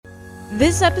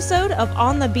This episode of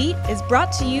On the Beat is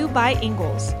brought to you by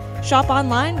Ingles. Shop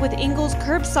online with Ingles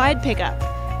Curbside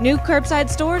Pickup. New curbside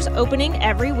stores opening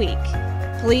every week.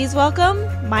 Please welcome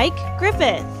Mike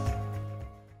Griffith.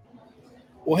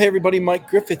 Well, hey everybody, Mike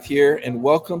Griffith here, and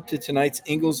welcome to tonight's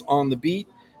Ingles on the Beat.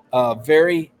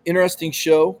 Very interesting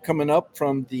show coming up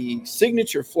from the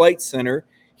Signature Flight Center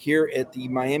here at the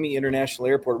Miami International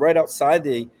Airport, right outside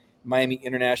the Miami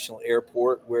International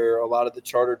Airport, where a lot of the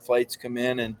chartered flights come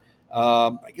in. And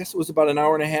I guess it was about an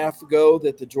hour and a half ago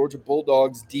that the Georgia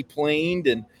Bulldogs deplaned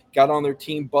and got on their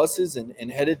team buses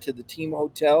and headed to the team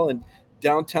hotel in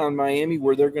downtown Miami,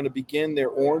 where they're going to begin their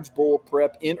Orange Bowl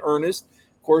prep in earnest.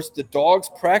 Of course, the Dawgs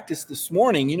practiced this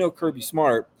morning. You know Kirby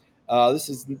Smart. This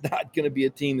is not going to be a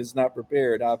team that's not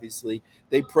prepared, obviously.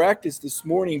 They practiced this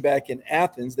morning back in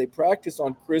Athens. They practiced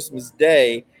on Christmas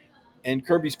Day, and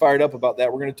Kirby's fired up about that.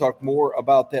 We're going to talk more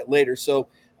about that later. So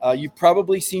you've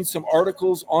probably seen some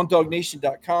articles on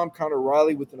DawgNation.com, Connor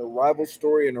Riley with an arrival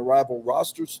story, an arrival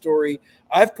roster story.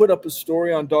 I've put up a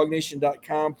story on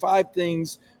DawgNation.com, 5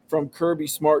 things from Kirby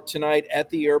Smart tonight at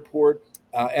the airport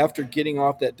after getting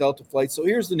off that Delta flight. So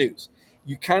here's the news.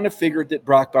 You kind of figured that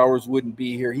Brock Bowers wouldn't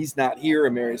be here. He's not here.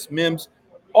 Amarius Mims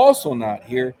also not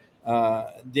here.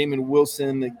 Damon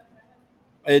Wilson, the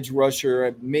edge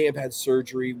rusher, may have had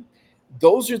surgery.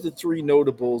 Those are the 3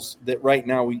 notables that right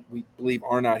now we believe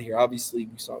are not here. Obviously,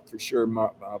 we saw for sure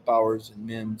Bowers and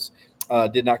Mims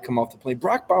did not come off the plane.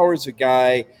 Brock Bowers is a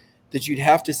guy that you'd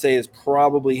have to say is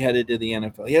probably headed to the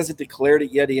NFL. He hasn't declared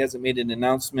it yet. He hasn't made an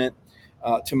announcement.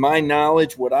 To my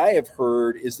knowledge, what I have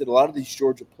heard is that a lot of these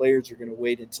Georgia players are going to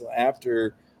wait until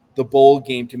after the bowl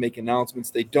game to make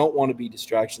announcements. They don't want to be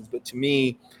distractions. But to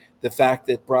me, the fact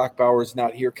that Brock Bowers is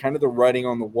not here, kind of the writing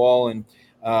on the wall and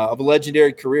of a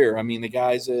legendary career. I mean, the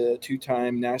guy's a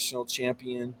 2-time national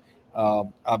champion,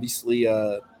 obviously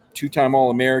a 2-time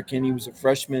All-American. He was a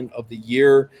freshman of the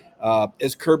year.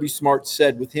 As Kirby Smart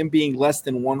said, with him being less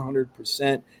than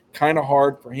 100%, kind of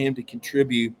hard for him to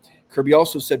contribute. Kirby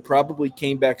also said probably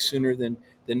came back sooner than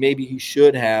maybe he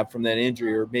should have from that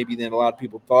injury, or maybe than a lot of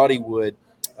people thought he would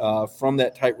from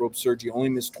that tightrope surgery. Only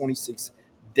missed 26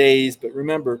 days. But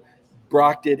remember,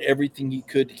 Brock did everything he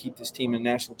could to keep this team in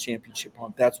national championship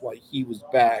hunt. That's why he was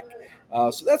back.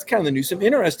 So that's kind of the news. Some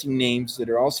interesting names that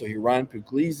are also here. Ryan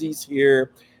Puglisi's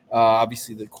here.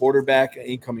 Obviously, the quarterback,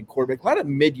 incoming quarterback. A lot of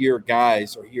mid-year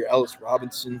guys are here. Ellis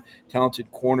Robinson,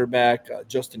 talented cornerback.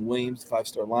 Justin Williams,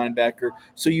 5-star linebacker.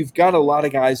 So you've got a lot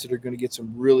of guys that are going to get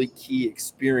some really key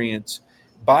experience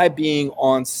by being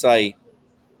on site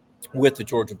with the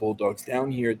Georgia Bulldogs down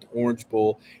here at the Orange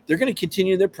Bowl. They're going to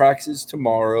continue their practices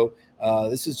tomorrow.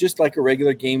 This is just like a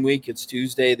regular game week. It's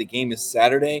Tuesday. The game is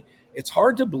Saturday. It's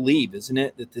hard to believe, isn't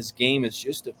it, that this game is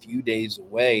just a few days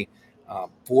away.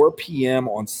 4 p.m.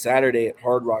 on Saturday at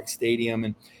Hard Rock Stadium.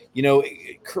 And, you know,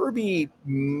 Kirby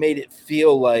made it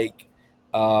feel like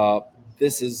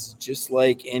this is just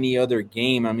like any other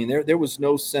game. I mean, there was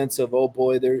no sense of, oh,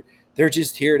 boy, they're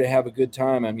just here to have a good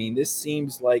time. I mean, this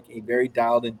seems like a very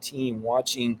dialed-in team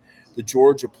watching the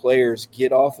Georgia players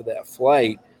get off of that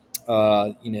flight.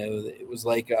 It was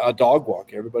like a dog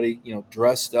walk. Everybody,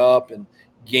 dressed up and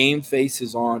game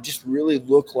faces on, just really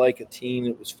looked like a team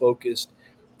that was focused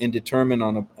and determined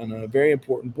on a very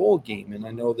important bowl game. And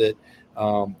I know that,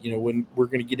 when we're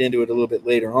going to get into it a little bit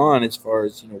later on, as far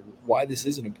as, why this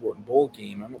is an important bowl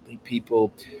game, I don't think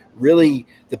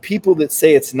the people that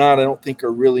say it's not, I don't think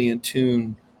are really in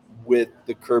tune with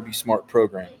the Kirby Smart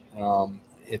program.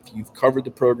 If you've covered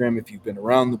the program, if you've been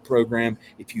around the program,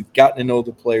 if you've gotten to know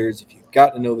the players, if you've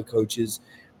gotten to know the coaches,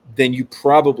 then you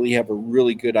probably have a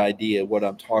really good idea what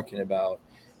I'm talking about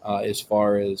as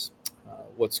far as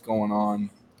what's going on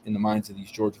in the minds of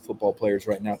these Georgia football players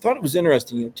right now. I thought it was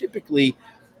interesting. Typically,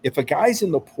 if a guy's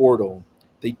in the portal,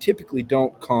 they typically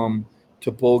don't come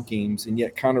to bowl games. And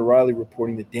yet Connor Riley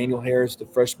reporting that Daniel Harris, the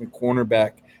freshman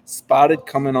cornerback, spotted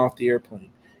coming off the airplane.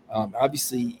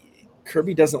 Obviously,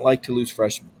 Kirby doesn't like to lose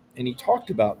freshmen. And he talked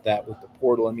about that with the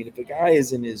portal. I mean, if a guy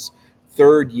is in his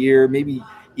 3rd year, maybe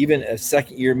even a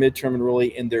 2nd year midterm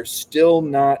enrollee, and they're still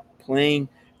not playing,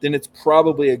 then it's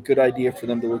probably a good idea for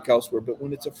them to look elsewhere. But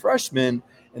when it's a freshman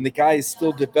and the guy is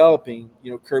still developing,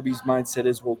 Kirby's mindset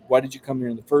is, well, why did you come here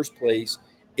in the first place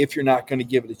if you're not going to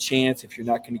give it a chance, if you're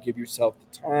not going to give yourself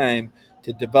the time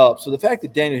to develop? So the fact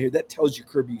that Daniel here, that tells you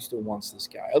Kirby still wants this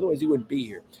guy. Otherwise, he wouldn't be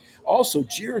here. Also,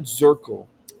 Jared Zirkle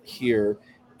here,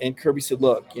 and Kirby said,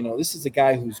 look, this is a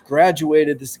guy who's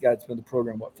graduated. This is a guy that's been in the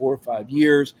program, 4 or 5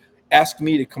 years, asked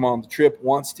me to come on the trip,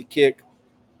 wants to kick.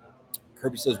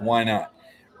 Kirby says, why not?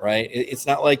 Right? It's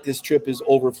not like this trip is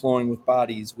overflowing with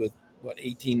bodies with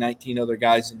 18, 19 other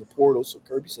guys in the portal. So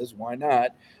Kirby says, why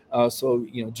not?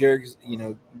 Jared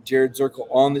Zirkle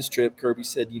on this trip, Kirby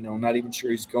said, not even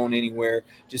sure he's going anywhere.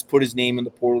 Just put his name in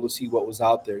the portal to see what was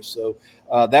out there. So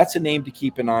that's a name to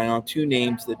keep an eye on. Two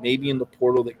names that may be in the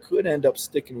portal that could end up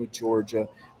sticking with Georgia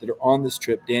that are on this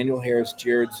trip: Daniel Harris,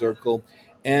 Jared Zirkle,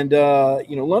 and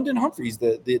London Humphreys,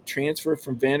 the transfer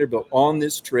from Vanderbilt on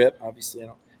this trip. Obviously, I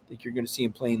don't think you're going to see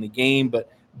him playing the game,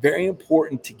 but very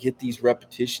important to get these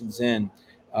repetitions in.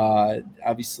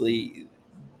 Obviously,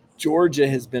 Georgia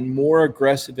has been more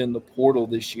aggressive in the portal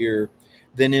this year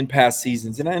than in past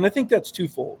seasons. And I think that's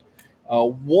twofold.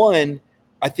 One,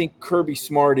 I think Kirby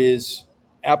Smart is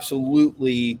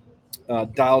absolutely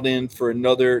dialed in for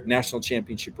another national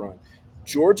championship run.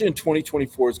 Georgia in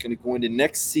 2024 is going to go into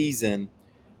next season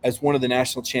as one of the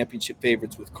national championship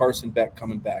favorites with Carson Beck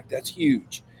coming back. That's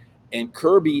huge. And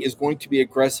Kirby is going to be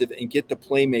aggressive and get the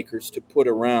playmakers to put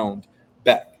around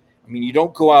Beck. I mean, you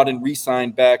don't go out and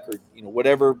re-sign Beck or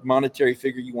whatever monetary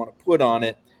figure you want to put on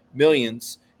it,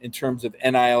 millions in terms of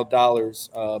NIL dollars.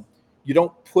 You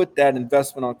don't put that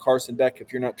investment on Carson Beck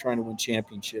if you're not trying to win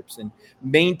championships and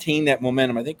maintain that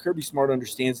momentum. I think Kirby Smart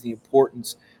understands the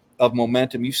importance of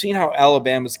momentum. You've seen how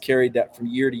Alabama's carried that from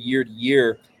year to year to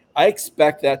year. I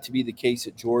expect that to be the case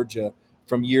at Georgia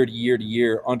from year to year to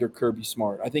year under Kirby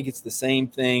Smart. I think it's the same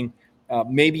thing,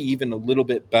 maybe even a little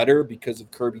bit better because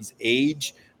of Kirby's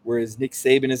age. Whereas Nick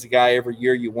Saban is a guy every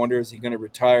year you wonder, is he going to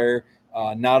retire?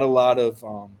 Not a lot of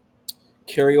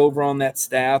carryover on that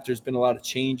staff. There's been a lot of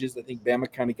changes. I think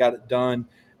Bama kind of got it done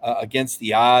against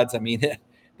the odds. I mean,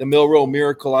 the Milroe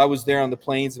Miracle, I was there on the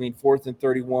Plains. I mean, 4th and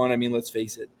 31. I mean, let's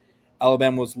face it,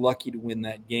 Alabama was lucky to win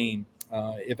that game.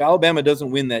 If Alabama doesn't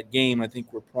win that game, I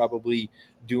think we're probably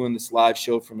doing this live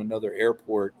show from another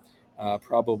airport,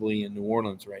 probably in New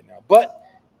Orleans right now. But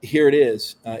here it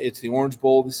is. It's the Orange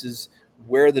Bowl. This is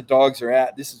where the Dogs are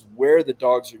at. This is where the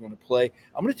Dogs are going to play.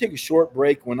 I'm going to take a short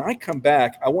break. When I come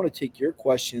back, I want to take your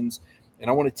questions, and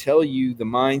I want to tell you the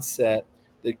mindset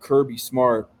that Kirby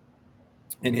Smart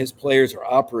and his players are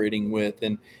operating with,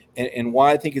 and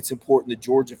why I think it's important that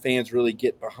Georgia fans really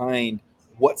get behind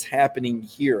what's happening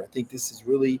here. I think this is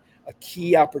really a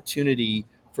key opportunity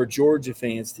for Georgia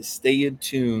fans to stay in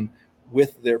tune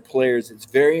with their players. It's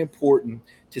very important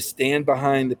to stand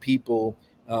behind the people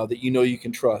that you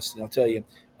can trust. And I'll tell you,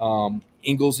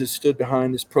 Ingles has stood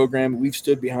behind this program. We've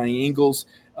stood behind Ingles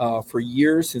for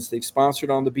years since they've sponsored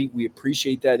On the Beat. We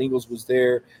appreciate that. Ingles was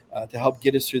there to help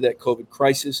get us through that COVID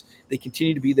crisis. They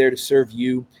continue to be there to serve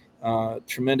you.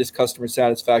 Tremendous customer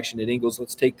satisfaction at Ingles.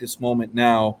 Let's take this moment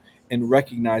now and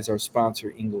recognize our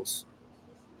sponsor, Ingles.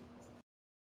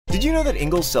 Did you know that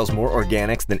Ingles sells more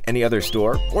organics than any other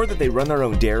store? Or that they run their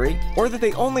own dairy? Or that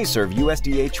they only serve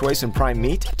USDA choice and prime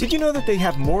meat? Did you know that they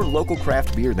have more local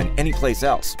craft beer than any place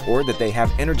else? Or that they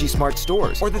have Energy Smart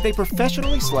stores? Or that they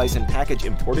professionally slice and package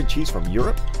imported cheese from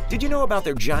Europe? Did you know about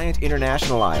their giant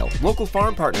international aisle, local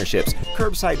farm partnerships,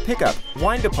 curbside pickup,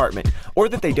 wine department? Or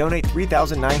that they donate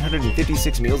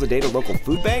 3,956 meals a day to local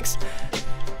food banks?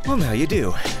 Well, now you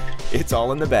do. It's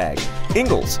all in the bag.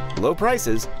 Ingles, low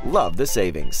prices, love the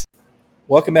savings.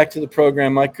 Welcome back to the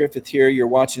program. Mike Griffith here. You're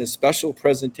watching a special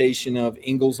presentation of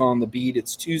Ingles on the Beat.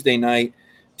 It's Tuesday night.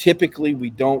 Typically, we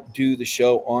don't do the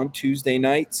show on Tuesday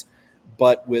nights,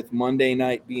 but with Monday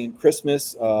night being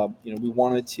Christmas, we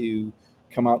wanted to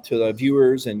come out to the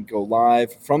viewers and go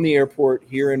live from the airport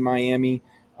here in Miami.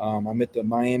 I'm at the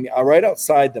Miami, right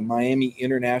outside the Miami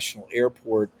International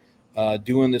Airport,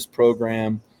 doing this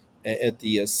program at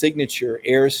the Signature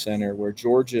Air Center, where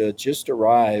Georgia just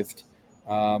arrived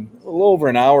a little over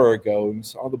an hour ago. We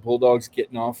saw the Bulldogs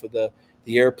getting off of the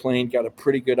airplane, got a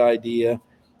pretty good idea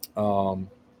to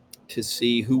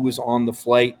see who was on the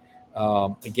flight.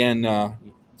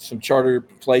 Some charter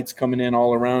flights coming in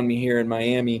all around me here in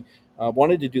Miami.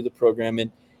 Wanted to do the program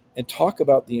and talk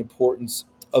about the importance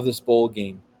of this bowl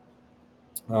game.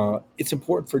 It's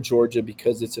important for Georgia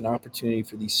because it's an opportunity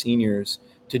for these seniors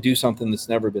to do something that's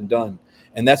never been done,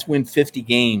 and that's win 50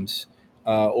 games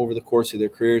over the course of their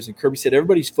careers. And Kirby said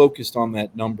everybody's focused on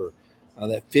that number,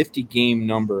 that 50-game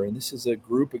number. And this is a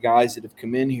group of guys that have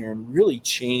come in here and really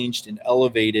changed and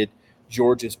elevated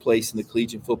Georgia's place in the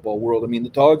collegiate football world. I mean, the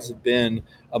Dogs have been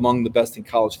among the best in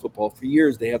college football for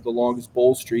years. They have the longest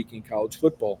bowl streak in college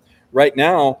football. Right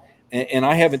now, and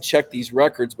I haven't checked these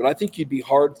records, but I think you'd be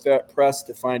hard-pressed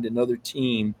to find another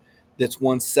team that's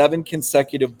won 6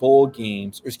 consecutive bowl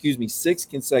games,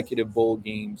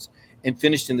 and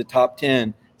finished in the top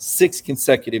 10 6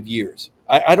 consecutive years.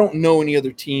 I don't know any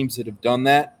other teams that have done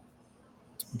that.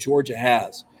 Georgia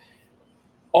has.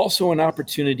 Also an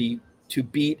opportunity to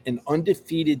beat an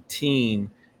undefeated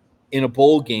team in a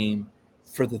bowl game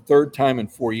for the third time in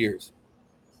 4 years.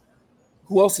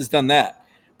 Who else has done that?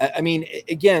 I mean,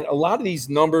 again, a lot of these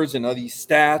numbers and these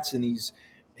stats and these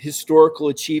historical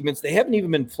achievements, they haven't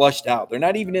even been flushed out. They're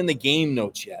not even in the game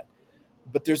notes yet.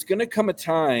 But there's going to come a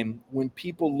time when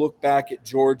people look back at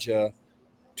Georgia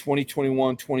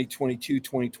 2021, 2022,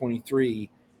 2023,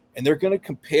 and they're going to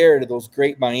compare to those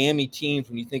great Miami teams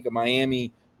when you think of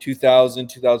Miami 2000,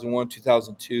 2001,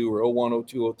 2002, or 01,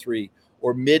 02, 03,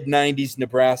 or mid-90s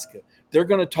Nebraska. They're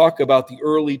going to talk about the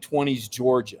early 20s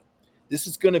Georgia. This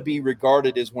is going to be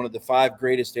regarded as one of the 5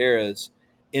 greatest eras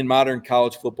in modern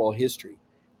college football history,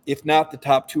 if not the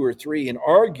top 2 or 3, and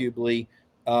arguably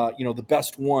the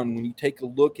best one when you take a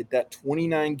look at that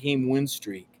 29-game win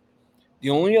streak. The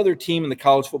only other team in the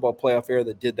college football playoff era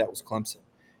that did that was Clemson.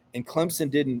 And Clemson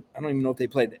didn't – I don't even know if they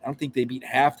played. I don't think they beat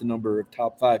half the number of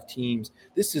top 5 teams.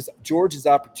 This is Georgia's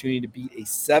opportunity to beat a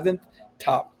 7th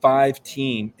top 5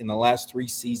 team in the last 3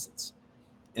 seasons.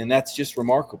 And that's just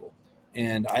remarkable.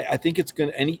 And I think it's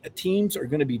going to – teams are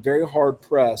going to be very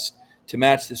hard-pressed to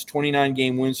match this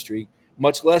 29-game win streak,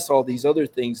 much less all these other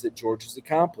things that Georgia's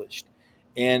accomplished.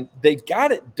 And they've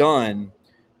got it done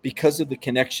because of the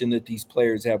connection that these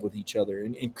players have with each other.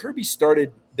 And Kirby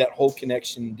started that whole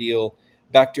connection deal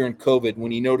back during COVID when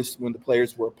he noticed when the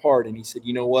players were apart. And he said,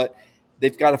 you know what,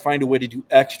 they've got to find a way to do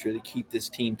extra to keep this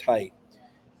team tight.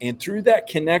 And through that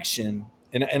connection,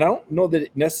 and I don't know that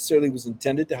it necessarily was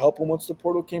intended to help them once the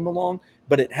portal came along,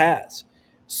 but it has.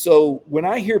 So when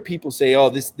I hear people say, oh,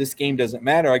 this game doesn't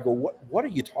matter, I go, what are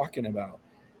you talking about?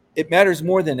 It matters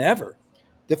more than ever.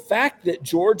 The fact that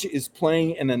Georgia is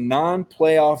playing in a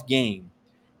non-playoff game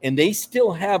and they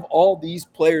still have all these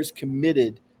players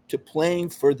committed to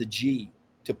playing for the G,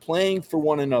 to playing for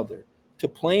one another, to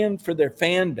playing for their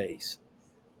fan base,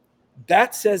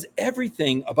 that says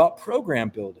everything about program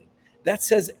building. That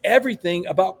says everything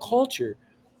about culture.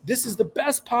 This is the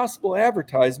best possible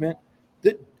advertisement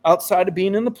that outside of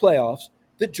being in the playoffs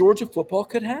that Georgia football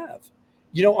could have.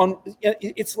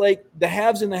 It's like the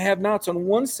haves and the have-nots. On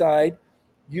one side,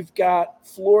 you've got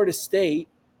Florida State,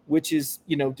 which is,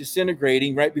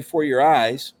 disintegrating right before your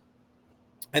eyes.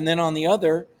 And then on the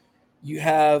other, you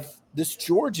have this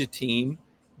Georgia team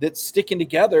that's sticking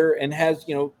together and has,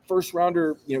 first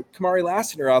rounder, Kamari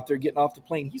Lassiter out there getting off the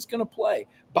plane. He's going to play.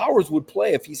 Bowers would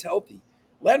play if he's healthy.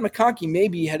 Ladd McConkey may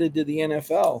be headed to the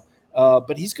NFL,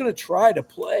 but he's going to try to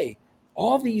play.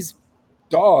 All these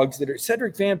dogs that are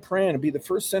Cedric Van Pran to be the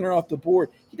first center off the board.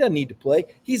 He doesn't need to play.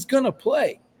 He's going to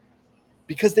play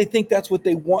because they think that's what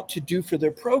they want to do for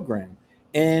their program.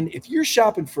 And if you're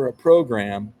shopping for a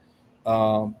program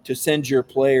to send your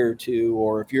player to,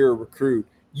 or if you're a recruit,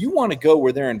 you want to go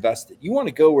where they're invested. You want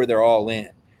to go where they're all in.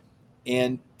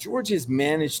 And Georgia's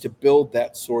managed to build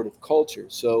that sort of culture.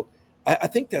 So I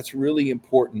think that's really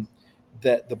important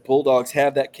that the Bulldogs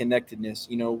have that connectedness.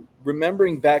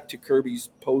 Remembering back to Kirby's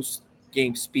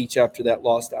post-game speech after that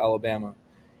loss to Alabama,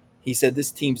 he said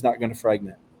this team's not going to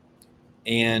fragment.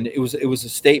 And it was a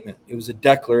statement. It was a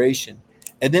declaration.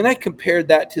 And then I compared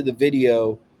that to the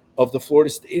video of the Florida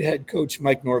State head coach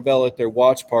Mike Norvell at their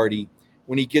watch party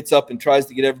when he gets up and tries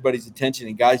to get everybody's attention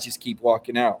and guys just keep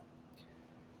walking out.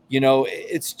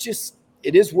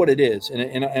 It is what it is.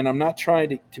 And I'm not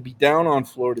trying to be down on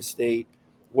Florida State.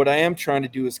 What I am trying to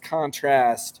do is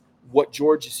contrast what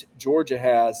Georgia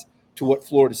has to what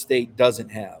Florida State doesn't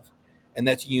have. And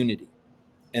that's unity.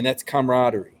 And that's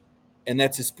camaraderie. And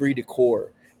that's esprit de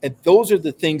corps. And those are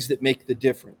the things that make the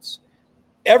difference.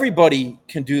 Everybody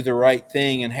can do the right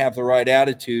thing and have the right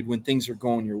attitude when things are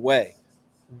going your way.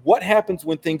 What happens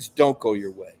when things don't go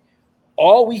your way?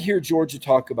 All we hear Georgia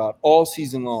talk about all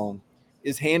season long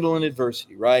is handling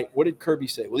adversity, right? What did Kirby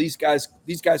say? Well, these guys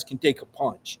can take a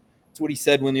punch. That's what he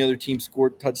said when the other team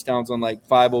scored touchdowns on like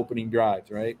 5 opening drives,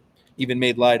 right? Even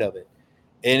made light of it.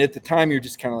 And at the time, you're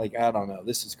just kind of like, I don't know.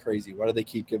 This is crazy. Why do they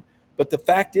keep giving? But the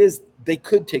fact is, they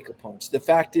could take a punch. The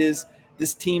fact is,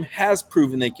 this team has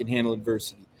proven they can handle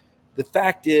adversity. The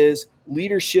fact is,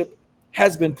 leadership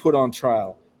has been put on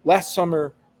trial. Last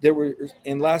summer,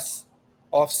 last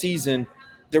offseason,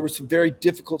 there were some very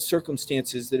difficult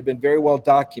circumstances that have been very well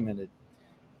documented.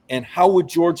 And how would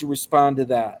Georgia respond to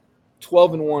that?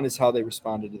 12-1 is how they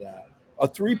responded to that. A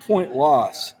 3-point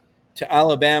loss to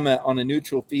Alabama on a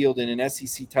neutral field in an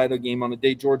SEC title game on a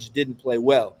day Georgia didn't play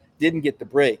well, didn't get the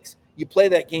breaks. You play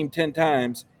that game 10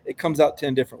 times, it comes out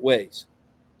 10 different ways.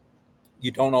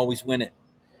 You don't always win it.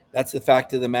 That's the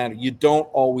fact of the matter. You don't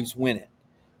always win it.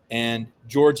 And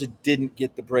Georgia didn't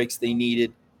get the breaks they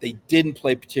needed. They didn't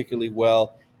play particularly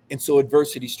well. And so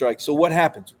adversity strikes. So what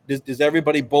happens? Does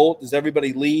everybody bolt? Does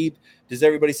everybody leave? Does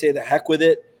everybody say the heck with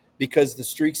it? because the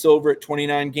streak's over at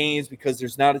 29 games, because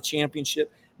there's not a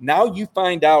championship. Now you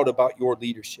find out about your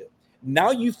leadership. Now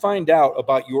you find out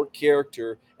about your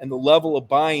character and the level of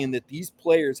buy-in that these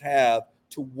players have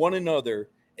to one another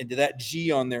and to that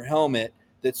G on their helmet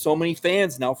that so many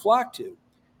fans now flock to.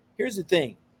 Here's the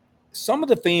thing. Some of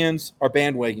the fans are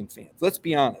bandwagon fans. Let's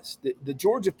be honest. The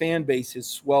Georgia fan base has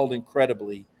swelled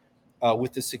incredibly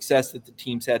with the success that the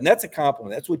team's had. And that's a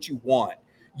compliment. That's what you want.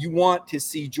 You want to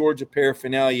see Georgia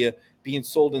paraphernalia being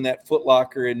sold in that Foot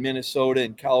Locker in Minnesota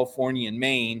and California and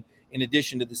Maine, in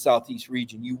addition to the Southeast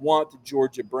region. You want the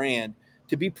Georgia brand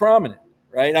to be prominent,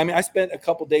 right? I mean, I spent a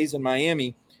couple days in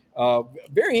Miami,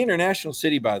 very international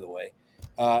city, by the way,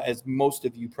 as most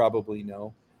of you probably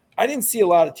know. I didn't see a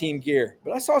lot of team gear,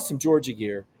 but I saw some Georgia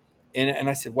gear. And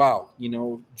I said, wow,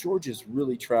 Georgia's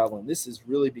really traveling. This has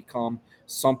really become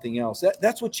something else.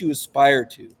 That's what you aspire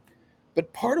to.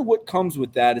 But part of what comes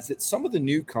with that is that some of the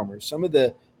newcomers, some of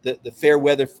the fair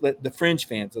weather, the fringe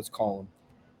fans, let's call them,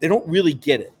 they don't really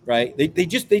get it, right? They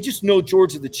just know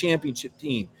Georgia's the championship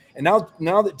team. And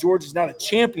now that Georgia's not a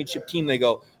championship team, they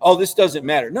go, oh, this doesn't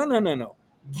matter. No.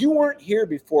 You weren't here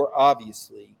before,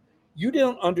 obviously. You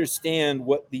don't understand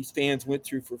what these fans went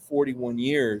through for 41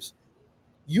 years.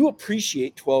 You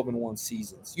appreciate 12-1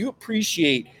 seasons. You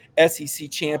appreciate SEC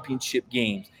championship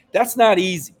games. That's not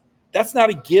easy. That's not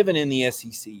a given in the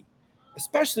SEC,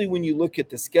 especially when you look at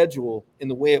the schedule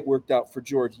and the way it worked out for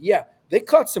Georgia. Yeah, they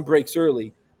caught some breaks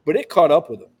early, but it caught up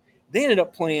with them. They ended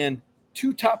up playing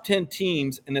 2 top 10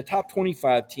 teams and the top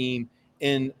 25 team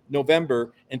in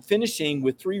November and finishing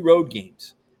with 3 road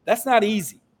games. That's not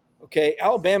easy, okay?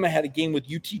 Alabama had a game with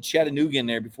UT Chattanooga in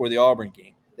there before the Auburn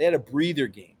game. They had a breather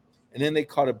game, and then they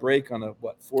caught a break on a,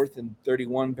 4th and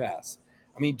 31 pass.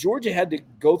 I mean, Georgia had to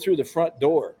go through the front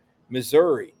door,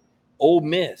 Missouri, Ole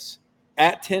Miss,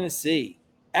 at Tennessee,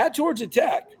 at Georgia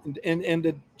Tech, and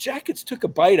the Jackets took a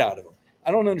bite out of them.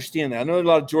 I don't understand that. I know a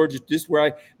lot of Georgia. This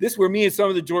is where me and some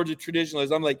of the Georgia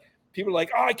traditionalists. I'm like, people are like,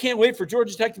 oh, I can't wait for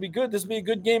Georgia Tech to be good. This will be a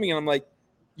good game. And I'm like,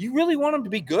 you really want them to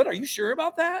be good? Are you sure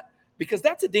about that? Because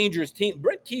that's a dangerous team.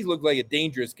 Brett Keys looked like a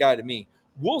dangerous guy to me.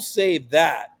 We'll save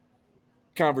that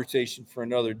conversation for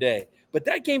another day. But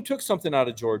that game took something out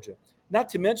of Georgia. Not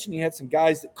to mention you had some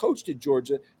guys that coached at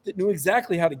Georgia that knew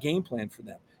exactly how to game plan for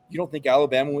them. You don't think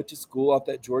Alabama went to school off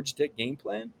that Georgia Tech game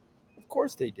plan? Of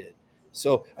course they did.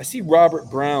 So I see Robert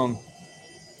Brown.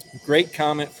 Great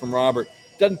comment from Robert.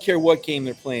 Doesn't care what game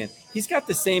they're playing. He's got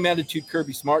the same attitude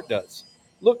Kirby Smart does.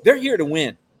 Look, they're here to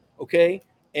win, okay?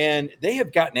 And they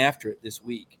have gotten after it this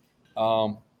week.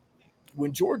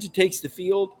 When Georgia takes the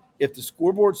field, if the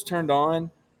scoreboard's turned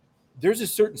on, there's a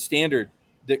certain standard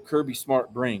that Kirby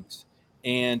Smart brings.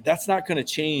 And that's not going to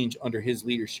change under his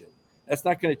leadership. That's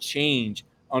not going to change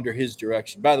under his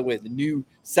direction. By the way, the new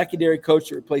secondary coach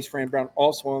that replaced Fran Brown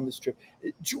also on this trip.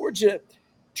 Georgia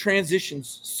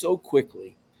transitions so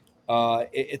quickly.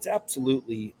 It's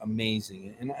absolutely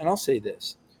amazing. And I'll say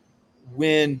this.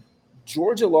 When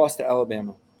Georgia lost to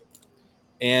Alabama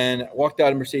and walked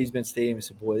out of Mercedes-Benz Stadium and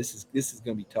said, boy, this is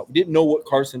going to be tough. We didn't know what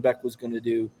Carson Beck was going to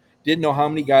do. Didn't know how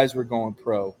many guys were going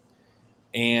pro.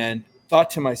 And thought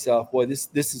to myself, boy, this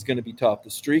is going to be tough. The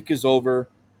streak is over.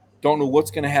 Don't know what's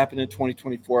going to happen in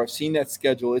 2024. I've seen that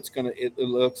schedule. It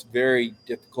looks very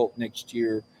difficult next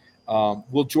year.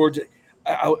 Will Georgia?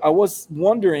 I was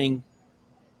wondering,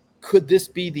 could this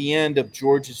be the end of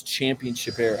Georgia's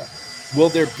championship era? Will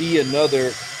there be another?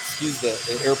 Excuse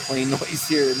the airplane noise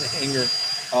here in the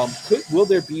hangar. Will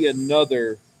there be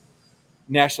another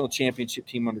national championship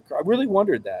team under? I really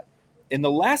wondered that. And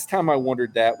the last time I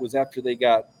wondered that was after they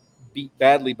got beat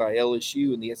badly by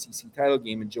LSU in the SEC title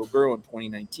game in Joe Burrow in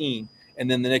 2019.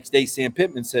 And then the next day, Sam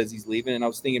Pittman says he's leaving. And I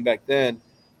was thinking back then,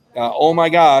 oh my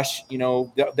gosh,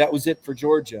 that was it for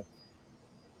Georgia.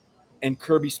 And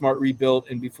Kirby Smart rebuilt.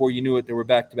 And before you knew it, they were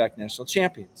back-to-back national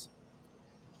champions.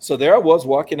 So there I was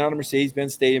walking out of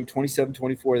Mercedes-Benz Stadium,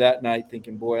 27-24 that night,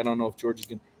 thinking, boy, I don't know if Georgia's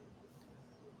going to.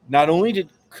 Not only did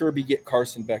Kirby get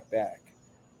Carson Beck back,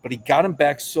 but he got him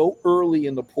back so early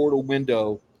in the portal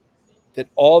window that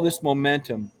all this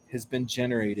momentum has been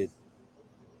generated.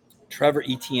 Trevor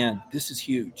Etienne, this is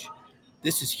huge.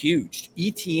 This is huge.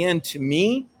 Etienne, to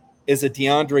me, is a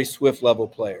DeAndre Swift level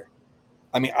player.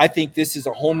 I mean, I think this is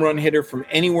a home run hitter from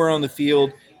anywhere on the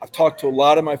field. I've talked to a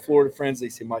lot of my Florida friends. They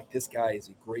say, Mike, this guy is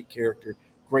a great character,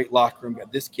 great locker room guy.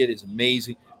 This kid is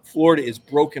amazing. Florida is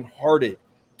brokenhearted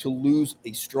to lose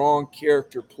a strong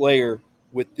character player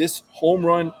with this home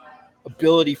run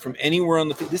ability from anywhere on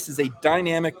the field. This is a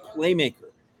dynamic playmaker.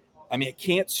 I mean, I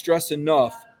can't stress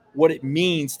enough what it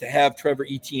means to have Trevor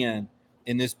Etienne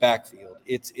in this backfield.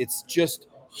 It's just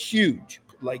huge.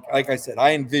 Like I said,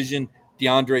 I envision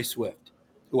DeAndre Swift,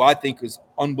 who I think was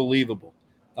unbelievable,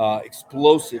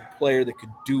 explosive player that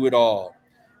could do it all.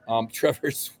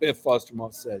 Trevor Swift,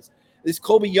 Fostermont says. This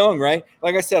Colby Young, right?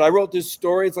 Like I said, I wrote this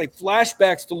story. It's like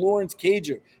flashbacks to Lawrence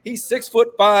Cager. He's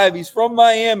 6'5". He's from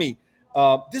Miami.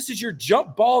 This is your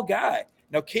jump ball guy.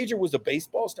 Now, Cager was a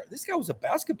baseball star. This guy was a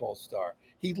basketball star.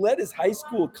 He led his high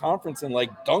school conference in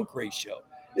like dunk ratio.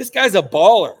 This guy's a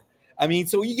baller. I mean,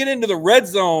 so you get into the red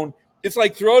zone, it's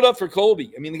like throw it up for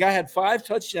Colby. I mean, the guy had 5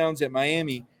 touchdowns at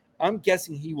Miami. I'm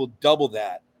guessing he will double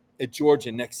that at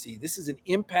Georgia next season. This is an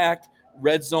impact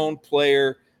red zone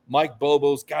player. Mike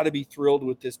Bobo's got to be thrilled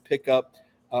with this pickup.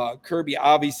 Kirby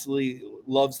obviously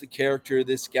loves the character of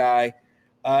this guy.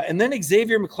 And then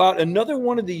Xavier McLeod, another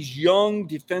one of these young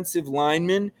defensive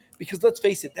linemen, because let's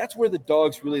face it, that's where the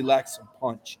Dogs really lack some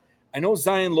punch. I know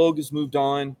Zion Logue has moved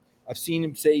on. I've seen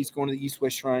him say he's going to the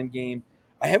East-West Shrine game.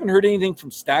 I haven't heard anything from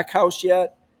Stackhouse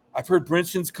yet. I've heard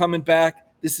Brinson's coming back.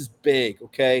 This is big,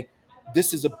 okay?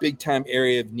 This is a big-time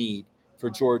area of need for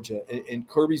Georgia, and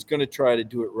Kirby's going to try to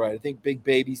do it right. I think Big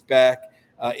Baby's back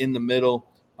in the middle.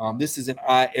 This is an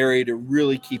area to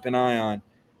really keep an eye on.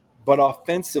 But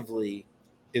offensively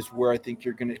is where I think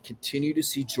you're going to continue to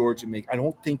see Georgia make. I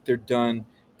don't think they're done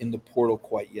in the portal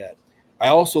quite yet. I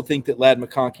also think that Ladd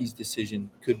McConkey's decision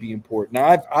could be important.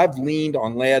 Now, I've leaned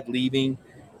on Ladd leaving,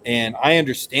 and I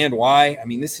understand why. I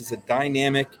mean, this is a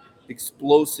dynamic,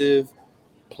 explosive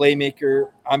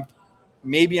playmaker.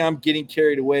 Maybe I'm getting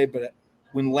carried away, but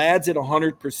when Ladd's at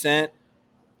 100%,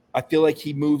 I feel like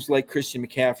he moves like Christian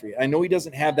McCaffrey. I know he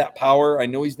doesn't have that power. I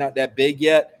know he's not that big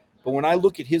yet, but when I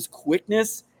look at his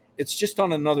quickness, it's just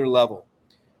on another level.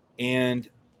 And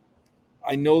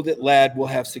I know that Ladd will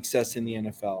have success in the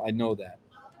NFL. I know that.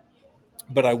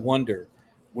 But I wonder,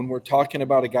 when we're talking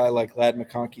about a guy like Ladd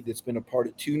McConkey that's been a part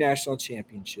of 2 national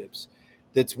championships,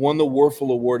 that's won the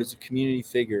Warfel Award as a community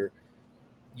figure,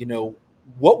 you know,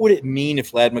 what would it mean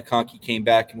if Ladd McConkey came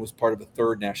back and was part of a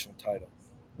 3rd national title?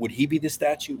 Would he be the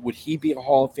statue? Would he be a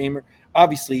Hall of Famer?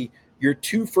 Obviously, your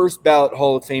 2 first ballot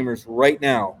Hall of Famers right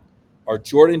now are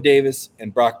Jordan Davis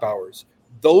and Brock Bowers.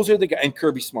 Those are the guys, and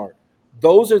Kirby Smart.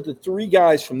 Those are the 3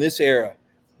 guys from this era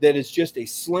that is just a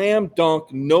slam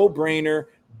dunk, no-brainer.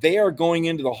 They are going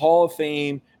into the Hall of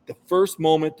Fame the first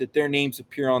moment that their names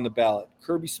appear on the ballot.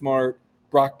 Kirby Smart,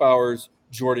 Brock Bowers,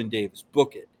 Jordan Davis.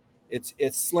 Book it.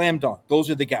 It's slam dunk. Those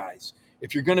are the guys.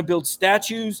 If you're going to build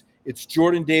statues, it's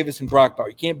Jordan Davis and Brock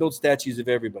Bowers. You can't build statues of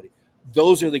everybody.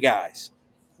 Those are the guys.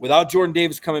 Without Jordan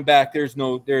Davis coming back, there's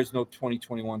no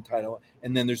 2021 title,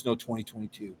 and then there's no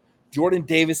 2022. Jordan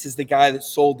Davis is the guy that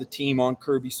sold the team on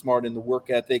Kirby Smart and the work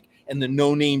ethic and the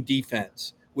no-name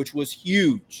defense, which was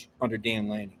huge under Dan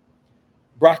Lanning.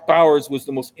 Brock Bowers was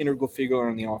the most integral figure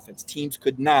on the offense. Teams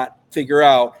could not figure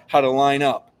out how to line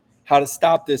up, how to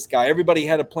stop this guy. Everybody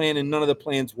had a plan, and none of the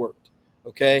plans worked,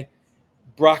 okay?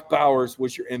 Brock Bowers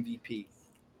was your MVP.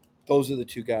 Those are the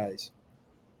 2 guys.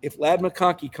 If Ladd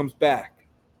McConkey comes back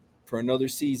for another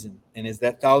season and is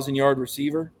that 1,000-yard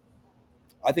receiver,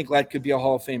 I think Ladd could be a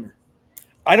Hall of Famer.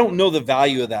 I don't know the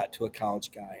value of that to a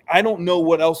college guy. I don't know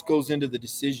what else goes into the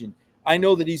decision. I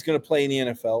know that he's going to play in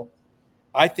the NFL.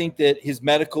 I think that his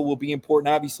medical will be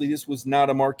important. Obviously, this was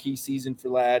not a marquee season for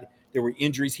Ladd. There were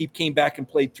injuries. He came back and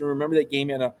played through. Remember that game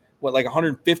had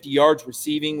 150 yards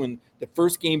receiving when the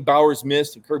first game Bowers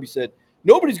missed, and Kirby said,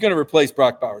 nobody's going to replace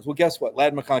Brock Bowers. Well, guess what?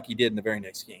 Ladd McConkey did in the very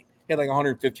next game. He had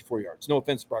 154 yards. No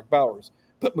offense to Brock Bowers,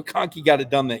 but McConkey got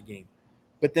it done that game.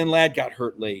 But then Ladd got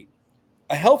hurt late.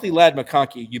 A healthy Ladd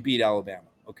McConkey, you beat Alabama,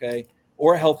 okay?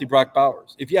 Or a healthy Brock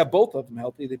Bowers. If you have both of them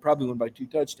healthy, they probably win by 2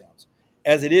 touchdowns.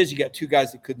 As it is, you got 2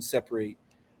 guys that couldn't separate.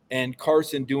 And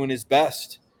Carson doing his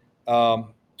best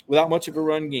without much of a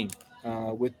run game,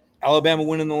 with Alabama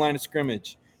winning the line of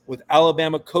scrimmage, with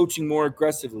Alabama coaching more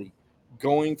aggressively,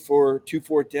 going for 2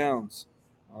 4th downs.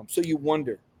 So you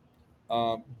wonder.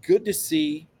 Good to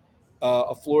see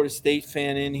a Florida State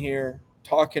fan in here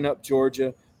talking up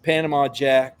Georgia. Panama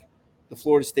Jack, the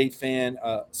Florida State fan.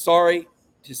 Sorry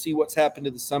to see what's happened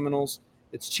to the Seminoles.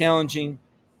 It's challenging.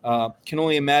 Can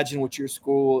only imagine what your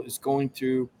school is going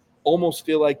through. Almost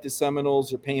feel like the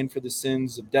Seminoles are paying for the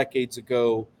sins of decades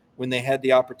ago when they had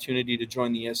the opportunity to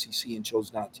join the SEC and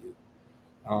chose not to.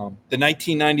 The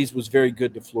 1990s was very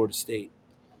good to Florida State.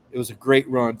 It was a great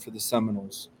run for the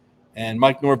Seminoles. And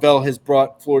Mike Norvell has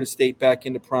brought Florida State back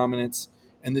into prominence,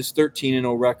 and this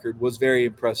 13-0 record was very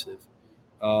impressive.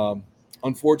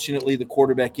 Unfortunately, the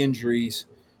quarterback injuries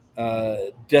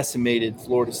decimated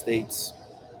Florida State's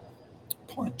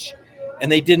punch,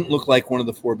 and they didn't look like one of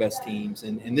the 4 best teams.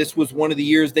 And this was one of the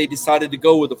years they decided to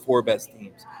go with the 4 best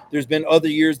teams. There's been other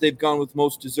years they've gone with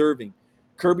most deserving.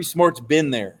 Kirby Smart's been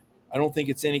there. I don't think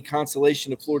it's any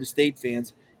consolation to Florida State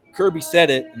fans. Kirby said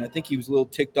it, and I think he was a little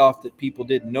ticked off that people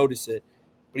didn't notice it.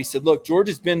 But he said, look,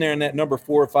 Georgia's been there in that number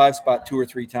 4 or 5 spot 2 or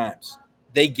 3 times.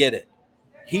 They get it.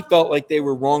 He felt like they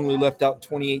were wrongly left out in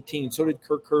 2018. So did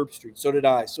Kirk Herbstreit. So did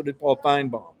I. So did Paul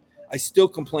Feinbaum. I still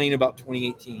complain about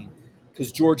 2018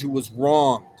 because Georgia was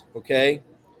wronged, okay?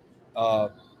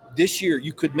 This year,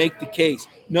 you could make the case.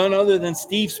 None other than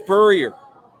Steve Spurrier.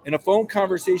 In a phone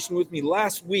conversation with me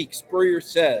last week, Spurrier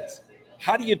says,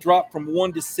 how do you drop from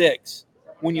 1 to 6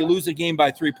 when you lose a game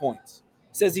by 3 points?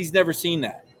 He says he's never seen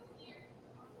that.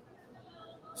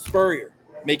 Spurrier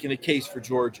making a case for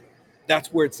Georgia.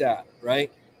 That's where it's at,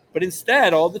 right? But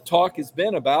instead, all the talk has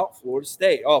been about Florida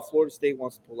State. Oh, Florida State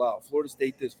wants to pull out. Florida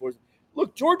State this, Florida.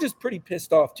 Look, Georgia's pretty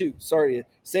pissed off too. Sorry to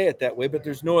say it that way, but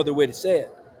there's no other way to say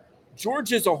it.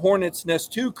 Georgia's a hornet's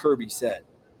nest too, Kirby said.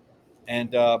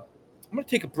 And I'm going to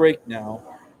take a break now.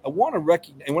 I want to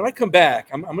recognize, and when I come back,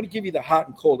 I'm going to give you the hot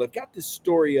and cold. I've got this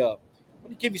story up. I'm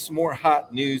going to give you some more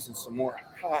hot news and some more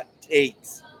hot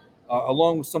takes,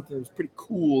 along with something that was pretty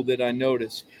cool that I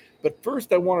noticed. But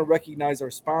first, I want to recognize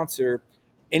our sponsor,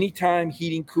 Anytime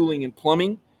Heating, Cooling, and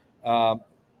Plumbing.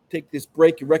 Take this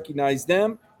break and recognize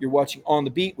them. You're watching On the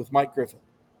Beat with Mike Griffith.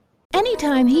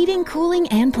 Anytime Heating, Cooling,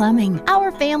 and Plumbing.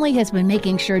 Our family has been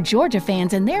making sure Georgia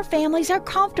fans and their families are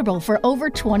comfortable for over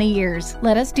 20 years.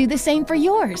 Let us do the same for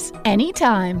yours.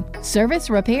 Anytime. Service,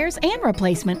 repairs, and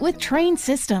replacement with trained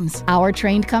systems. Our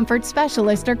trained comfort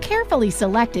specialists are carefully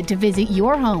selected to visit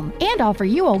your home and offer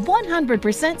you a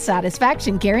 100%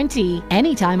 satisfaction guarantee.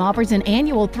 Anytime offers an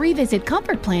annual 3-visit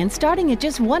comfort plan starting at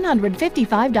just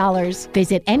 $155.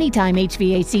 Visit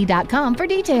AnytimeHVAC.com for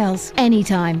details.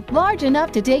 Anytime. Large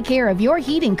enough to take care of your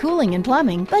heating, cooling, and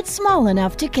plumbing, but small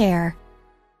enough to care.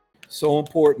 So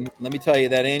important. Let me tell you,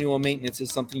 that annual maintenance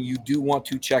is something you do want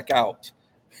to check out.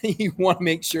 You want to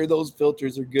make sure those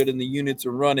filters are good and the units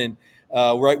are running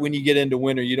right when you get into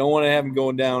winter. You don't want to have them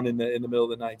going down in the middle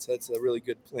of the night. So that's a really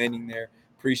good planning there.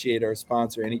 Appreciate our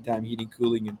sponsor, Anytime Heating,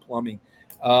 Cooling, and Plumbing.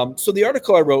 So the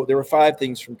article I wrote, there were 5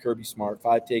 things from Kirby Smart,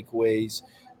 5 takeaways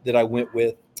that I went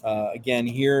with. Again,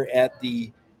 here at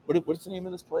the what's the name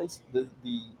of this place? The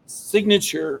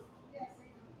Signature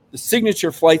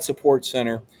Flight Support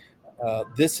Center.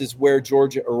 This is where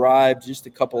Georgia arrived just a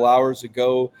couple hours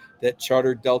ago. That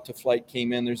chartered Delta flight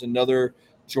came in. There's another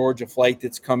Georgia flight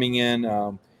that's coming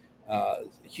in.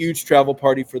 Huge travel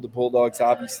party for the Bulldogs,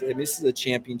 obviously. And this is a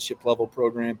championship level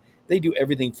program. They do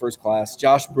everything first class.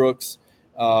 Josh Brooks,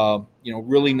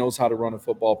 really knows how to run a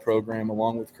football program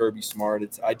along with Kirby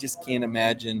Smart. I just can't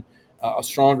imagine a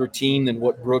stronger team than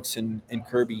what Brooks and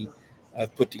Kirby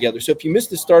have put together. So if you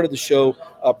missed the start of the show,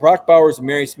 Brock Bowers and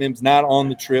Marius Mims not on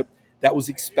the trip. That was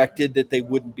expected that they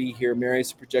wouldn't be here.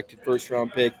 Marius, a projected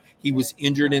first-round pick. He was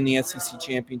injured in the SEC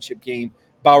championship game.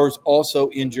 Bowers also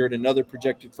injured, another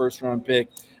projected first-round pick.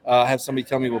 Have somebody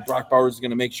tell me, well, Brock Bowers is going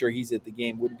to make sure he's at the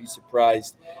game. Wouldn't be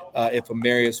surprised if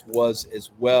Marius was as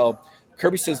well.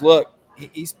 Kirby says, look,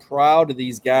 he's proud of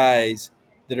these guys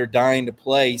that are dying to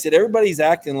play. He said, everybody's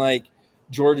acting like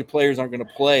Georgia players aren't going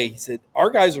to play. He said, our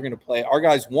guys are going to play. Our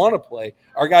guys want to play.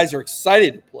 Our guys are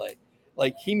excited to play.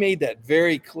 Like, he made that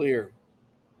very clear.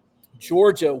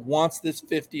 Georgia wants this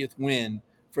 50th win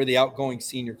for the outgoing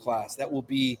senior class. That will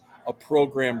be a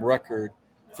program record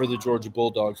for the Georgia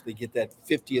Bulldogs. They get that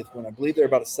 50th win. I believe they're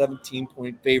about a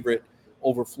 17-point favorite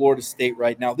over Florida State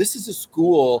right now. This is a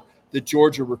school that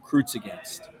Georgia recruits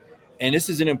against. And this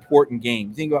is an important game.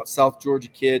 You think about South Georgia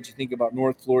kids. You think about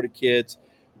North Florida kids.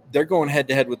 They're going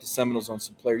head-to-head with the Seminoles on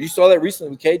some players. You saw that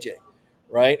recently with KJ,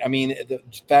 right? I mean, the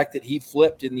fact that he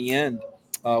flipped in the end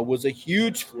was a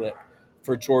huge flip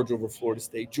for Georgia over Florida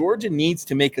State. Georgia needs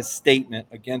to make a statement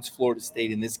against Florida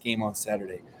State in this game on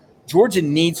Saturday. Georgia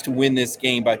needs to win this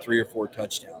game by 3 or 4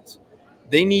 touchdowns.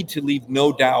 They need to leave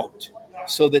no doubt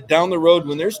so that down the road,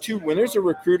 when there's a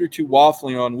recruit or two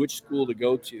waffling on which school to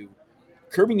go to,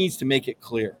 Kirby needs to make it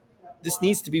clear. This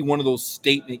needs to be one of those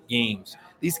statement games.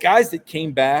 These guys that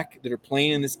came back that are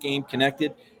playing in this game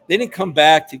connected, they didn't come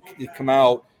back to come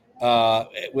out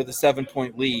with a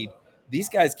 7-point lead. These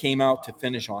guys came out to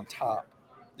finish on top.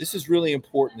 This is really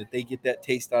important that they get that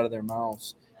taste out of their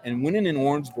mouths. And winning an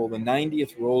Orange Bowl, the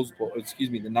 90th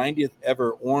the 90th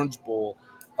ever Orange Bowl,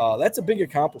 that's a big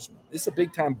accomplishment. This is a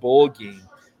big-time bowl game.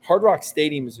 Hard Rock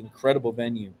Stadium is an incredible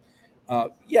venue.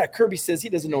 Kirby says he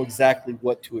doesn't know exactly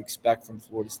what to expect from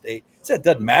Florida State. He said it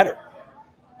doesn't matter.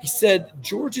 He said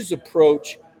Georgia's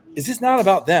approach is just not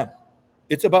about them.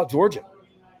 It's about Georgia.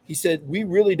 He said, we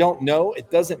really don't know.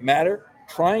 It doesn't matter.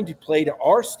 Trying to play to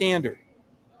our standard.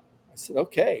 I said,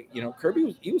 okay.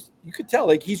 Kirby you could tell,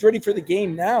 like, he's ready for the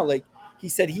game now. Like, he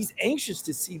said he's anxious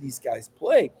to see these guys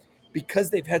play. because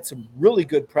they've had some really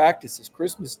good practices.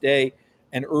 Christmas Day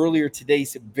and earlier today, he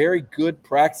said very good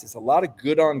practices, a lot of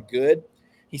good on good.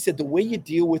 He said the way you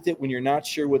deal with it when you're not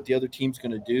sure what the other team's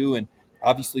going to do, and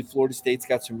obviously Florida State's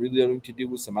got some reloading to do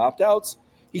with some opt-outs.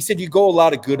 He said you go a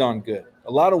lot of good on good,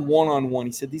 a lot of one-on-one.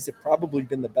 He said these have probably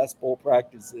been the best bowl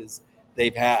practices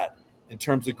they've had in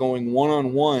terms of going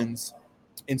one-on-ones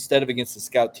instead of against the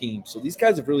scout team. So these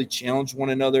guys have really challenged one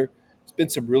another. It's been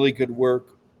some really good work.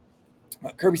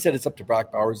 Kirby said it's up to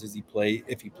Brock Bowers if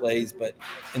he plays, but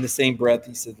in the same breath,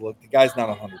 he said, look, the guy's not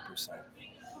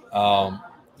 100%.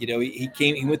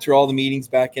 He went through all the meetings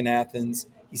back in Athens.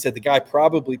 He said the guy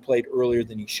probably played earlier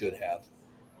than he should have.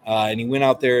 And he went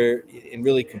out there and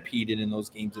really competed in those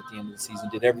games at the end of the season,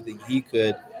 did everything he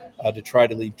could to try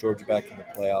to lead Georgia back in the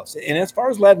playoffs. And as far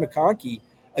as Ladd McConkey,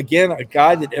 again, a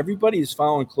guy that everybody is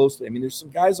following closely. I mean, there's some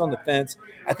guys on the fence.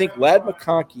 I think Ladd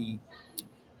McConkey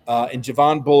and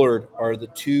Javon Bullard are the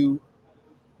two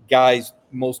guys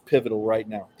most pivotal right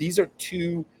now. These are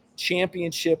two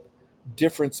championship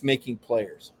difference-making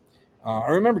players.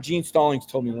 I remember Gene Stallings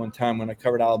told me one time when I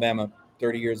covered Alabama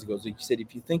 30 years ago, he said,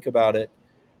 if you think about it,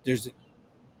 there's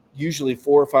usually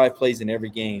 4 or 5 plays in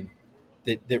every game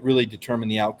that really determine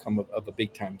the outcome of a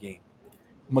big-time game.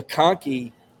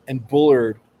 McConkey and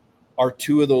Bullard are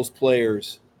two of those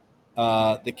players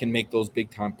that can make those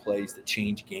big-time plays that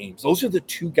change games. Those are the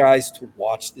two guys to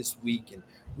watch this week and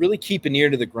really keep an ear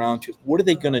to the ground to what are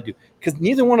they going to do? Because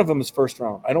neither one of them is first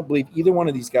round. I don't believe either one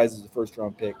of these guys is a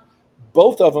first-round pick.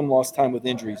 Both of them lost time with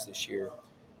injuries this year.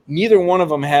 Neither one of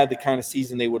them had the kind of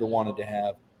season they would have wanted to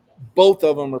have. Both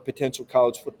of them are potential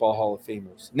college football Hall of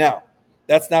Famers. Now,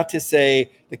 that's not to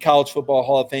say the College Football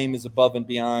Hall of Fame is above and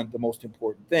beyond the most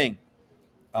important thing,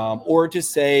 or to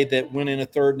say that winning a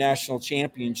third national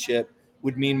championship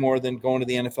would mean more than going to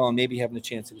the NFL and maybe having a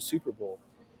chance at a Super Bowl.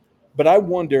 But I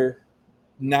wonder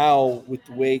now, with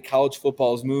the way college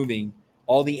football is moving,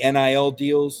 all the NIL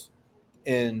deals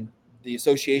and the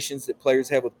associations that players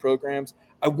have with programs,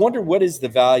 I wonder what is the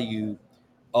value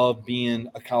of being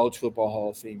a college football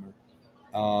Hall of Famer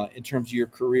in terms of your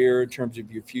career, in terms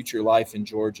of your future life in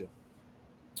Georgia.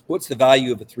 What's the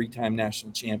value of a 3-time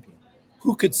national champion?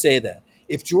 Who could say that?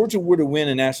 If Georgia were to win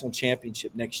a national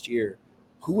championship next year,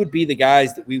 who would be the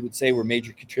guys that we would say were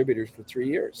major contributors for 3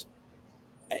 years?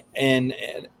 And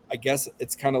I guess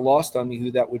it's kind of lost on me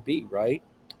who that would be, right?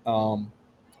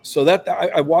 So that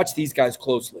I watch these guys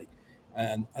closely,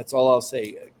 and that's all I'll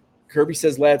say. Kirby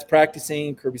says Ladd's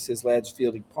practicing. Kirby says Ladd's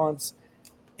fielding punts,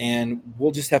 and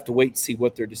we'll just have to wait and see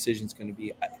what their decision is going to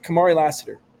be. Kamari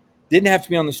Lassiter didn't have to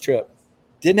be on this trip,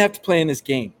 didn't have to play in this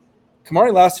game.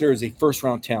 Kamari Lassiter is a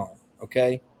first-round talent,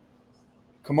 okay?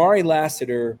 Kamari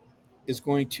Lassiter is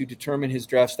going to determine his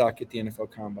draft stock at the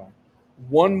NFL Combine.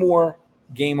 One more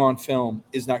game on film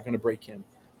is not going to break him,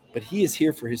 but he is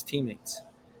here for his teammates.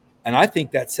 And I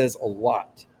think that says a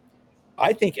lot.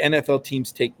 I think NFL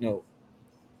teams take note.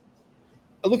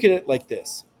 I look at it like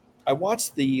this. I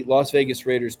watched the Las Vegas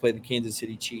Raiders play the Kansas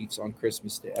City Chiefs on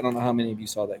Christmas Day. I don't know how many of you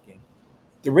saw that game.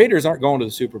 The Raiders aren't going to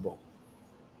the Super Bowl.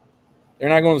 They're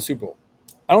not going to the Super Bowl.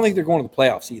 I don't think they're going to the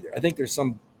playoffs either. I think there's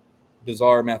some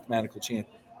bizarre mathematical chance.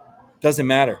 Doesn't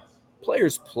matter.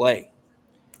 Players play.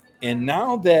 And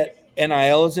now that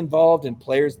NIL is involved and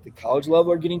players at the college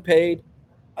level are getting paid,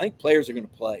 I think players are going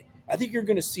to play. I think you're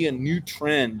going to see a new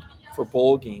trend for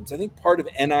bowl games. I think part of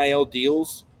NIL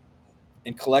deals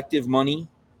and collective money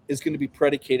is going to be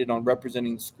predicated on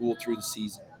representing the school through the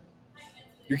season.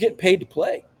 You're getting paid to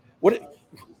play.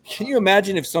 Can you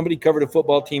imagine if somebody covered a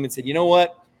football team and said, you know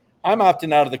what, I'm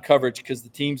opting out of the coverage because the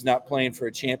team's not playing for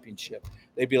a championship?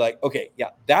 They'd be like, okay, yeah,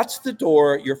 that's the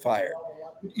door, you're fired.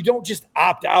 You don't just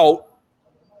opt out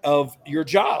of your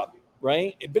job,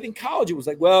 right? But in college, it was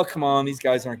like, well, come on, these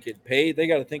guys aren't getting paid. They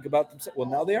got to think about themselves. Well,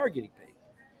 now they are getting paid.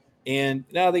 And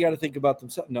now they got to think about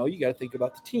themselves. No, you got to think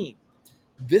about the team.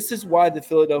 This is why the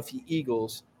Philadelphia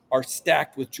Eagles are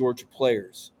stacked with Georgia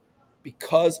players,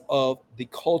 because of the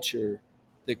culture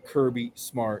that Kirby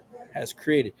Smart has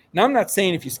created. Now, I'm not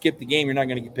saying if you skip the game, you're not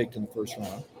going to get picked in the first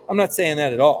round. I'm not saying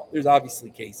that at all. There's obviously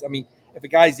a case. I mean, if a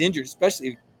guy's injured,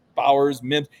 especially Bowers,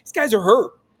 Mims, these guys are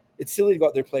hurt. It's silly to go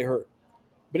out there and play hurt.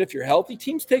 But if you're healthy,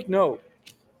 teams take note.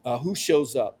 Who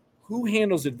shows up? Who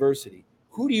handles adversity?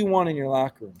 Who do you want in your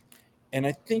locker room? And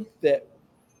I think that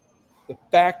the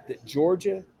fact that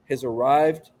Georgia has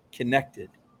arrived connected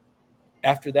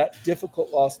after that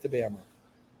difficult loss to Bama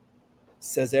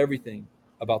says everything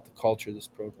about the culture of this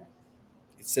program.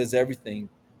 It says everything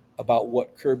about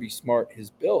what Kirby Smart has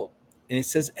built. And it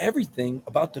says everything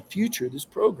about the future of this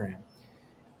program.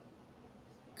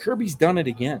 Kirby's done it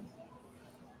again.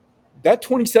 that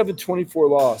 27-24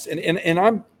 loss,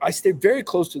 and I stay very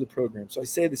close to the program, so I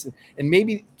say this, and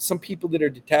maybe some people that are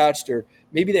detached, or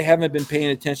maybe they haven't been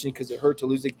paying attention because it hurt to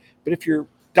lose it. But if you're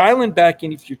dialing back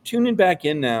in, if you're tuning back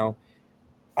in now,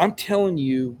 I'm telling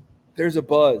you, there's a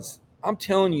buzz. I'm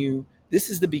telling you, this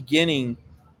is the beginning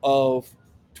of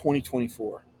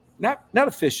 2024. Not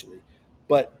officially,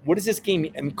 but what is this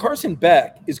game? And Carson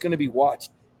Beck is going to be watched.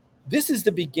 This is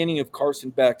the beginning of Carson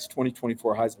Beck's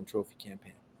 2024 Heisman Trophy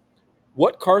campaign.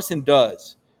 What Carson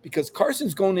does, because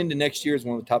Carson's going into next year as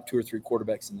one of the top 2 or 3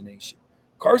 quarterbacks in the nation.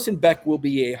 Carson Beck will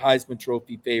be a Heisman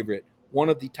Trophy favorite, one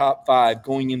of the top 5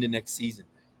 going into next season.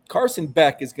 Carson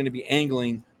Beck is going to be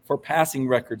angling for passing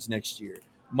records next year.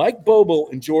 Mike Bobo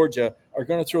in Georgia are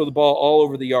going to throw the ball all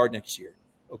over the yard next year.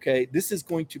 Okay, this is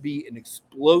going to be an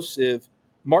explosive,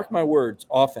 mark my words,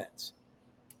 offense.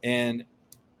 And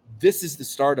this is the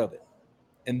start of it.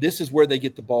 And this is where they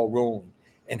get the ball rolling.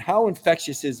 And how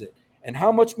infectious is it? And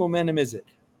how much momentum is it?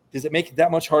 Does it make it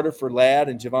that much harder for Ladd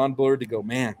and Javon Bullard to go,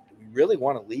 man, do we really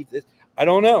want to leave this? I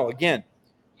don't know. Again,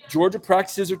 Georgia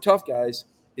practices are tough, guys.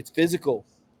 It's physical.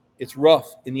 It's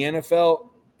rough. In the NFL,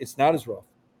 it's not as rough.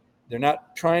 They're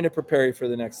not trying to prepare you for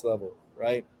the next level,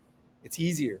 right? It's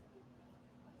easier.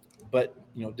 But,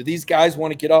 do these guys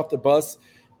want to get off the bus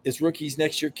as rookies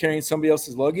next year carrying somebody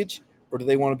else's luggage, or do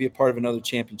they want to be a part of another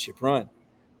championship run,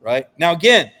 right? Now,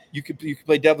 again, you could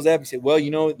play devil's advocate, say,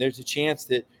 well, there's a chance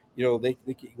that,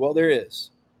 well, there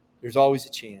is. There's always a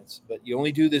chance. But you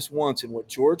only do this once, and what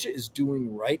Georgia is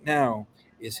doing right now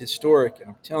is historic. And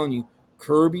I'm telling you,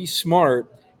 Kirby Smart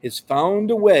has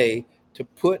found a way to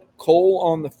put coal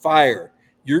on the fire.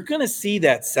 You're going to see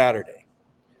that Saturday.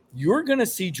 You're going to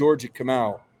see Georgia come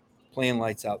out playing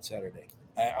lights out Saturday.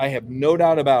 I have no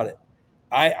doubt about it.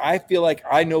 I feel like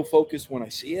I know focus when I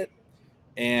see it,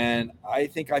 and I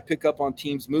think I pick up on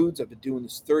teams' moods. I've been doing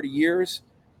this 30 years,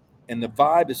 and the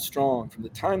vibe is strong. From the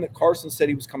time that Carson said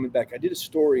he was coming back, I did a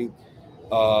story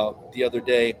the other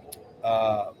day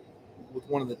with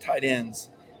one of the tight ends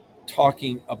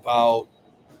talking about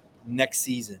next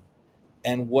season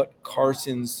and what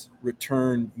Carson's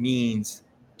return means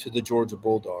to the Georgia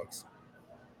Bulldogs.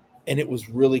 And it was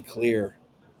really clear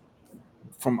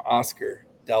from Oscar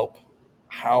Delp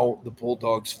how the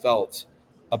Bulldogs felt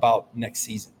about next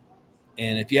season.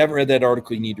 And if you haven't read that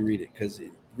article, you need to read it, because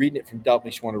reading it from Delp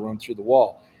makes you want to run through the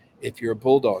wall. If you're a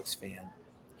Bulldogs fan,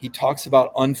 he talks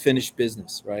about unfinished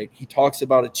business, right? He talks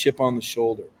about a chip on the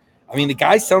shoulder. I mean, the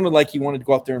guy sounded like he wanted to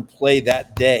go out there and play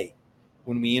that day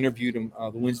when we interviewed him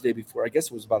the Wednesday before. I guess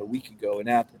it was about a week ago in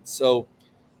Athens. So,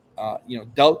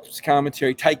 Delp's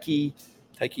commentary, Tyke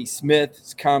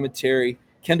Smith's commentary,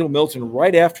 Kendall Milton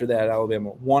right after that,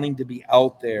 Alabama, wanting to be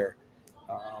out there.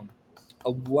 A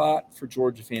lot for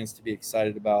Georgia fans to be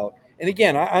excited about. And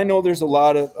again, I know there's a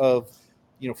lot of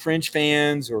fringe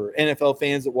fans or NFL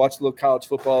fans that watch a little college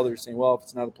football. They're saying, well, if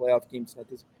it's not a playoff game, it's not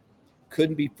this.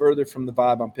 Couldn't be further from the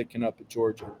vibe I'm picking up at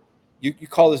Georgia. You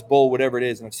call this bowl whatever it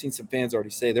is, and I've seen some fans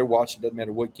already say they're watching, doesn't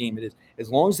matter what game it is. As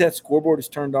long as that scoreboard is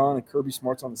turned on and Kirby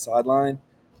Smart's on the sideline,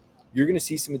 you're going to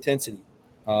see some intensity.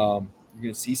 You're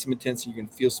going to see some intensity. You're going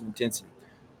to feel some intensity.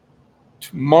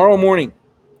 Tomorrow morning,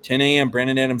 10 a.m.,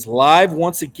 Brandon Adams live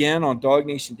once again on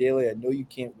DawgNation Daily. I know you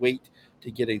can't wait to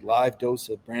get a live dose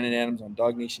of Brandon Adams on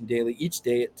DawgNation Daily each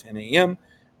day at 10 a.m.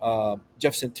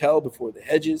 Jeff Santel before the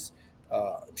hedges.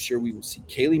 I'm sure we will see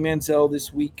Kaylee Mansell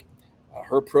this week.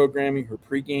 Her programming, her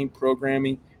pregame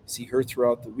programming. See her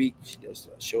throughout the week. She does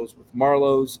shows with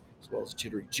Marlowe's as well as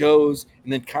Jittery Joe's.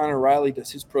 And then Connor Riley does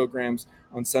his programs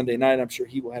on Sunday night. I'm sure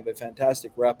he will have a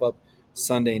fantastic wrap-up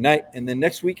Sunday night. And then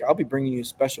next week, I'll be bringing you a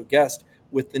special guest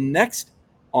with the next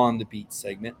On the Beat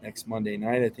segment next Monday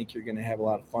night. I think you're going to have a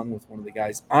lot of fun with one of the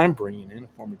guys I'm bringing in, a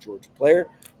former Georgia player.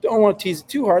 Don't want to tease it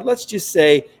too hard. Let's just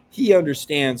say he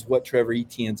understands what Trevor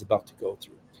Etienne's about to go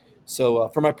through. So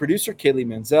for my producer, Kaylee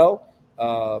Mansell,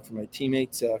 for my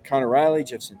teammates, Connor Riley,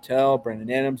 Jeff Santel,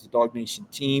 Brandon Adams, the DawgNation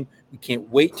team, we can't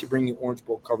wait to bring you Orange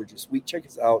Bowl coverage this week. Check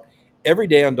us out every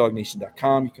day on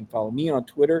DawgNation.com. You can follow me on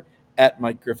Twitter at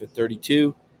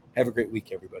MikeGriffith32. Have a great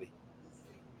week, everybody.